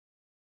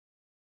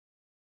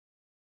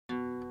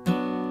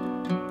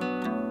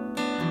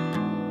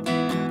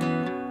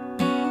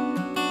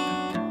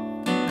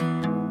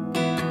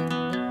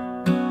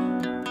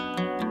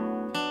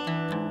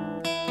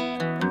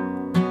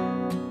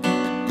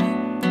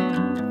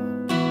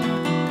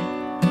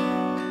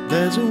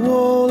There's a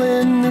wall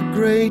in the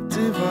great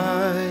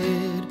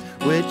divide,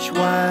 which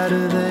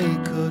wider they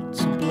cut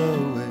to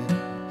blow it.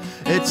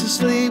 It's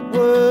a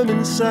sleepworm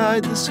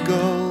inside the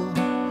skull,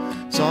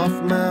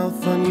 soft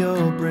mouth on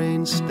your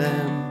brain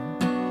stem,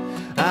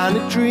 and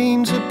it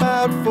dreams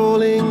about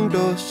falling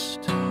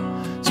dust,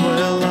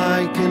 swirl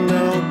like an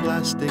old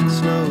plastic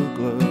snow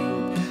globe.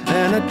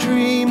 And I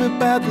dream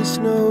about the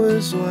snow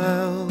as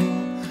well,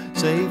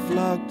 safe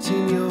locked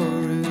in your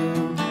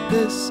room.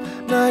 This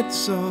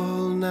night's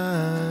all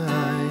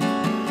night,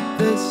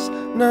 this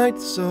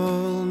night's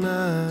all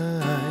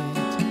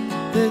night,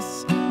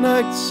 this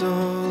night's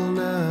all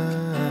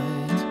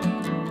night,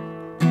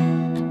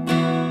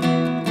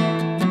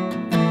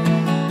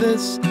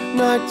 this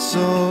night's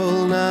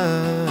all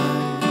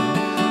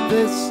night,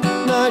 this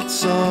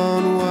night's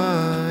on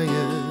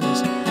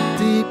wires,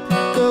 deep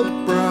the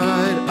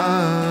bright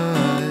eyes.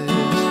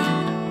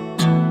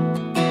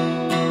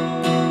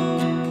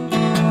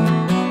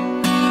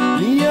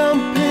 Neon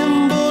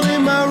pinball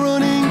in my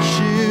running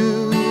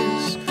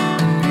shoes,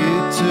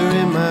 computer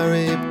in my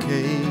rib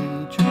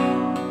cage,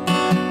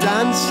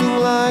 dancing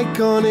like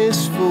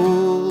honest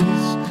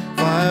fools,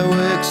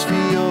 fireworks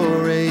for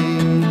your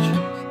age.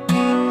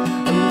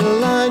 And the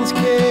lines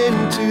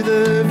came to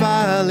the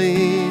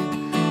valley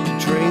to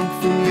drink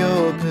from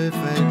your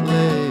perfect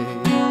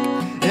lake.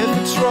 If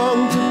it's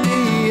wrong to be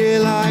here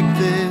like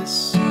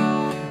this,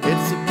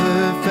 it's a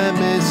perfect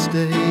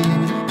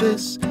mistake.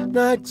 This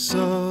night's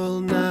all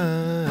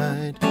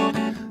night,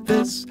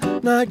 this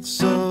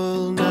night's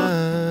all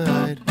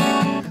night,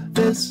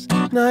 this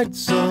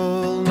night's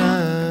all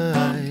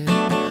night,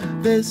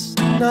 this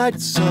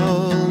night's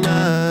all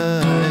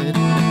night,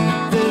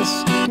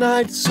 this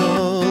night's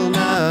all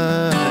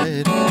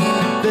night,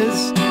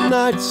 this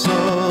night's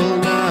all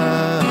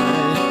night.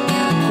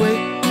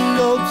 Quick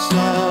gulps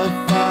of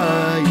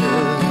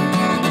fire,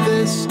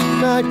 this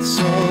night's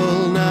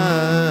all night.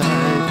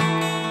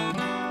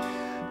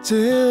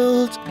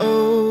 Tilt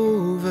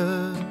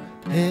over,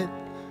 hit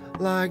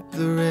like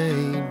the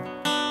rain.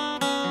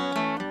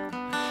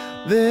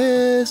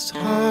 This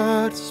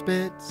heart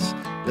spits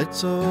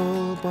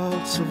little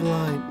bolts of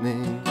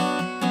lightning.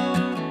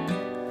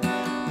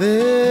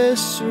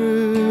 This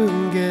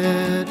room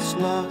gets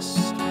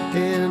lost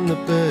in the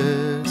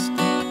burst.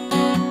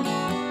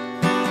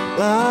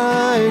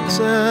 Lights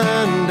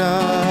and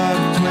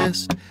dark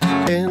twist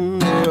in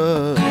the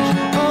rush.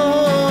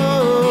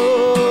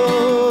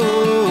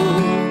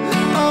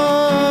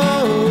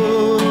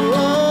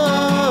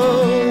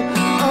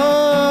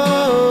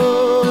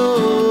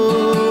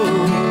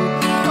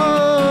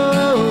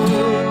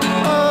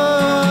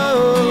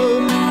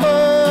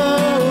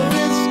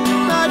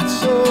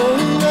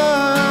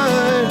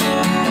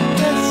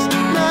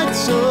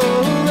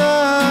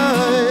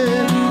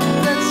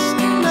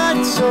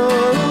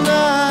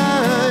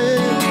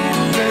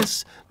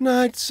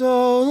 Night's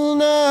all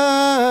night.